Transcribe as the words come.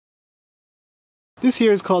This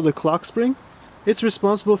here is called a clock spring. It's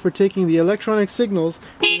responsible for taking the electronic signals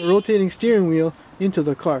from the rotating steering wheel into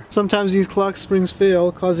the car. Sometimes these clock springs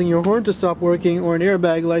fail, causing your horn to stop working or an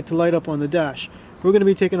airbag light to light up on the dash. We're going to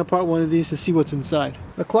be taking apart one of these to see what's inside.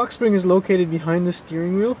 The clock spring is located behind the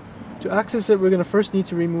steering wheel. To access it, we're going to first need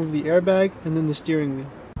to remove the airbag and then the steering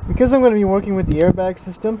wheel. Because I'm going to be working with the airbag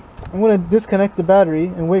system, I'm going to disconnect the battery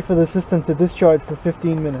and wait for the system to discharge for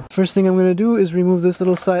 15 minutes. First thing I'm going to do is remove this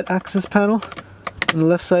little side access panel on the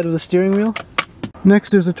left side of the steering wheel.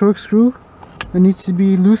 Next, there's a torque screw that needs to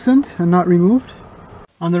be loosened and not removed.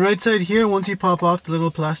 On the right side here, once you pop off the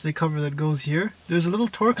little plastic cover that goes here, there's a little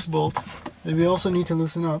Torx bolt that we also need to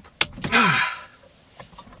loosen up.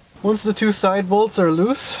 Once the two side bolts are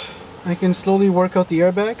loose, I can slowly work out the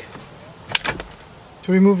airbag.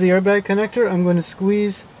 To remove the airbag connector, I'm going to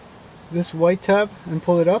squeeze this white tab and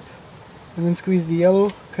pull it up, and then squeeze the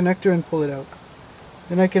yellow connector and pull it out.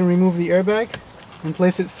 Then I can remove the airbag and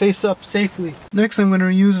place it face up safely. Next, I'm going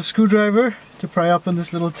to use a screwdriver to pry open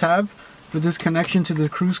this little tab with this connection to the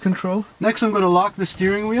cruise control. Next, I'm going to lock the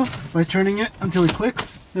steering wheel by turning it until it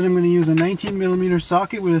clicks. Then I'm going to use a 19mm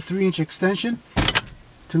socket with a 3-inch extension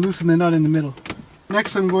to loosen the nut in the middle.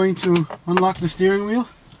 Next, I'm going to unlock the steering wheel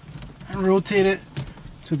and rotate it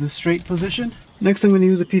to the straight position. Next, I'm going to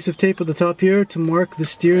use a piece of tape at the top here to mark the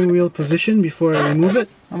steering wheel position before I remove it.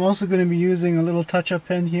 I'm also going to be using a little touch-up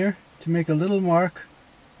pen here to make a little mark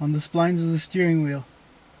on the splines of the steering wheel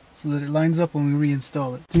so that it lines up when we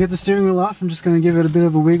reinstall it. To get the steering wheel off, I'm just going to give it a bit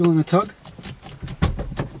of a wiggle and a tug,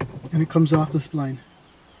 and it comes off the spline.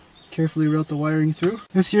 Carefully route the wiring through.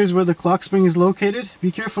 This here is where the clock spring is located.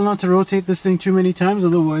 Be careful not to rotate this thing too many times,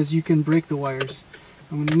 otherwise you can break the wires.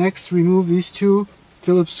 I'm going to next remove these two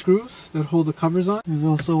Phillips screws that hold the covers on. There's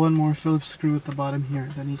also one more Phillips screw at the bottom here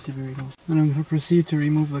that needs to be removed. Then I'm going to proceed to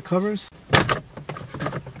remove the covers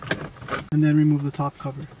and then remove the top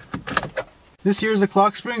cover. This here is the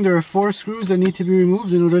clock spring. There are 4 screws that need to be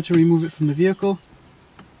removed in order to remove it from the vehicle.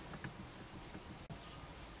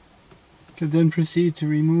 You can then proceed to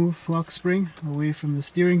remove clock spring away from the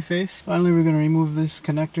steering face. Finally, we're going to remove these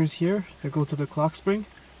connectors here that go to the clock spring.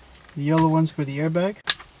 The yellow ones for the airbag.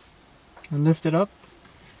 And lift it up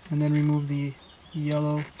and then remove the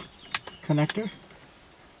yellow connector.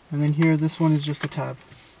 And then here, this one is just a tab.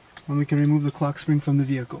 And we can remove the clock spring from the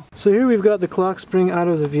vehicle. So here we've got the clock spring out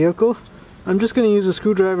of the vehicle. I'm just going to use a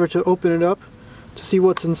screwdriver to open it up to see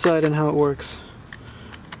what's inside and how it works.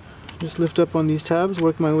 Just lift up on these tabs,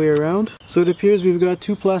 work my way around. So it appears we've got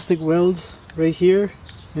 2 plastic welds right here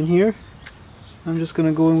and here. I'm just going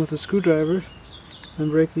to go in with a screwdriver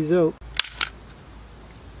and break these out.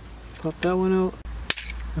 Pop that one out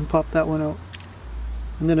and pop that one out.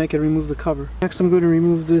 And then I can remove the cover. Next, I'm going to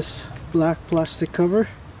remove this black plastic cover.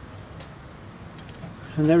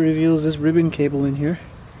 And that reveals this ribbon cable in here.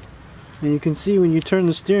 And you can see when you turn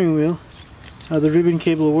the steering wheel how the ribbon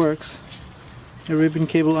cable works. The ribbon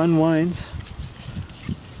cable unwinds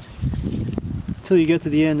until you get to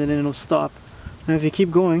the end, and then it'll stop. And if you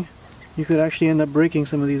keep going, you could actually end up breaking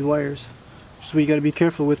some of these wires. So you got to be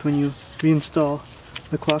careful with when you reinstall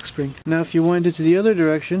the clock spring. Now if you wind it to the other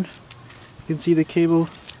direction, you can see the cable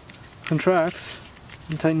contracts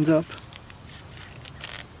and tightens up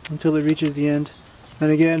until it reaches the end.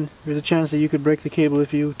 And again, there's a chance that you could break the cable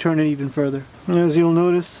if you turn it even further. And as you'll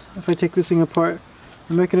notice, if I take this thing apart,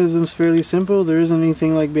 the mechanism is fairly simple. There isn't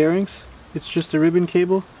anything like bearings. It's just a ribbon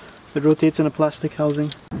cable that rotates in a plastic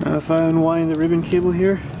housing. Now if I unwind the ribbon cable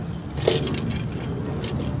here,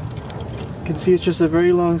 you can see it's just a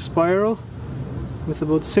very long spiral with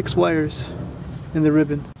about 6 wires in the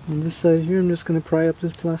ribbon. On this side here, I'm just going to pry up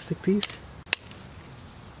this plastic piece.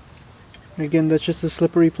 Again, that's just a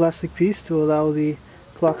slippery plastic piece to allow the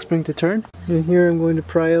clock spring to turn. And here I'm going to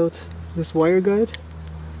pry out this wire guide.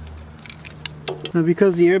 Now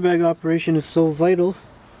because the airbag operation is so vital,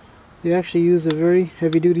 they actually use a very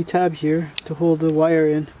heavy-duty tab here to hold the wire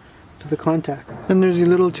in to the contact. Then there's the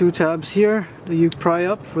little 2 tabs here that you pry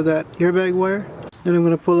up for that airbag wire. Then I'm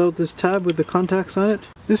going to pull out this tab with the contacts on it.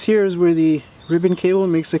 This here is where the ribbon cable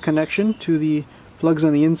makes a connection to the plugs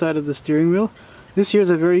on the inside of the steering wheel. This here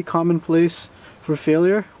is a very common place for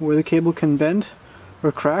failure where the cable can bend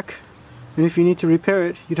or crack. And if you need to repair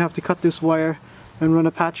it, you'd have to cut this wire and run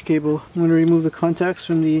a patch cable. I'm going to remove the contacts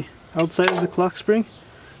from the outside of the clock spring.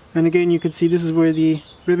 And again, you can see this is where the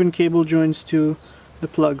ribbon cable joins to the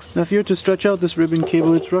plugs. Now if you were to stretch out this ribbon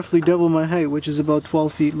cable, it's roughly double my height, which is about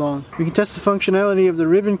 12 feet long. We can test the functionality of the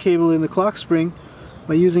ribbon cable in the clock spring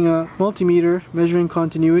by using a multimeter measuring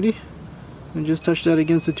continuity. And just touch that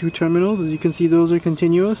against the 2 terminals. As you can see, those are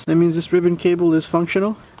continuous. That means this ribbon cable is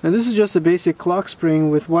functional. Now this is just a basic clock spring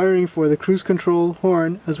with wiring for the cruise control,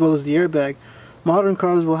 horn, as well as the airbag. Modern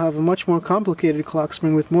cars will have a much more complicated clock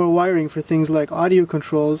spring with more wiring for things like audio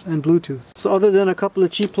controls and Bluetooth. So other than a couple of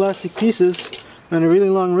cheap plastic pieces and a really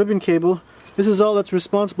long ribbon cable, this is all that's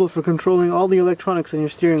responsible for controlling all the electronics on your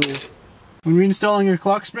steering wheel. When reinstalling your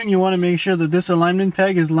clock spring, you want to make sure that this alignment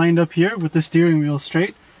peg is lined up here with the steering wheel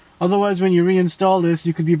straight. Otherwise, when you reinstall this,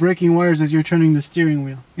 you could be breaking wires as you're turning the steering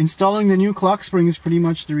wheel. Installing the new clock spring is pretty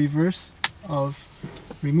much the reverse of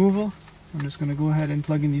removal. I'm just going to go ahead and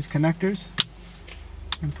plug in these connectors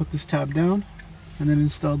and put this tab down, and then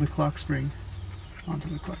install the clock spring onto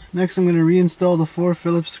the car. Next, I'm going to reinstall the 4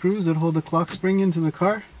 Phillips screws that hold the clock spring into the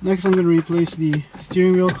car. Next, I'm going to replace the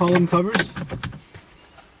steering wheel column covers.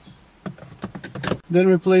 Then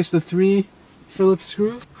replace the 3 Phillips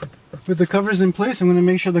screws. With the covers in place, I'm going to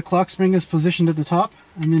make sure the clock spring is positioned at the top,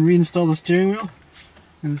 and then reinstall the steering wheel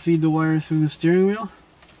and feed the wire through the steering wheel,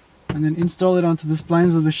 and then install it onto the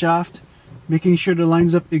splines of the shaft, making sure it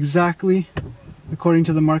lines up exactly according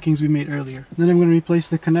to the markings we made earlier. Then I'm going to replace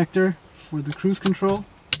the connector for the cruise control,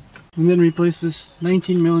 and then replace this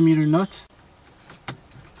 19mm nut.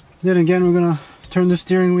 Then again, we're going to turn the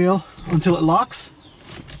steering wheel until it locks.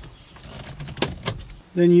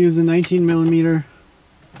 Then use the 19mm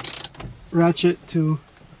ratchet to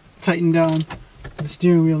tighten down the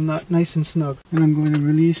steering wheel nut nice and snug. And I'm going to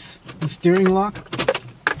release the steering lock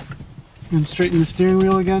and straighten the steering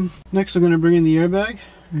wheel again. Next, I'm going to bring in the airbag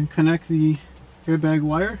and connect the airbag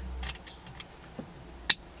wire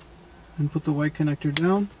and put the white connector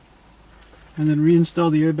down, and then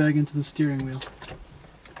reinstall the airbag into the steering wheel.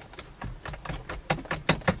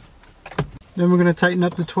 Then we're going to tighten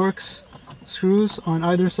up the Torx screws on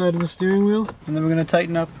either side of the steering wheel, and then we're going to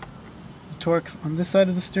tighten up the Torx on this side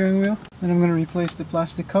of the steering wheel. Then I'm going to replace the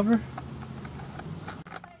plastic cover.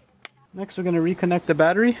 Next, we're going to reconnect the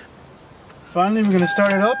battery. Finally, we're going to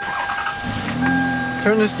start it up.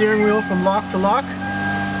 Turn the steering wheel from lock to lock.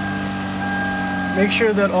 Make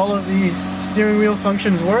sure that all of the steering wheel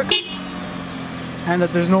functions work and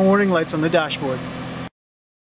that there's no warning lights on the dashboard.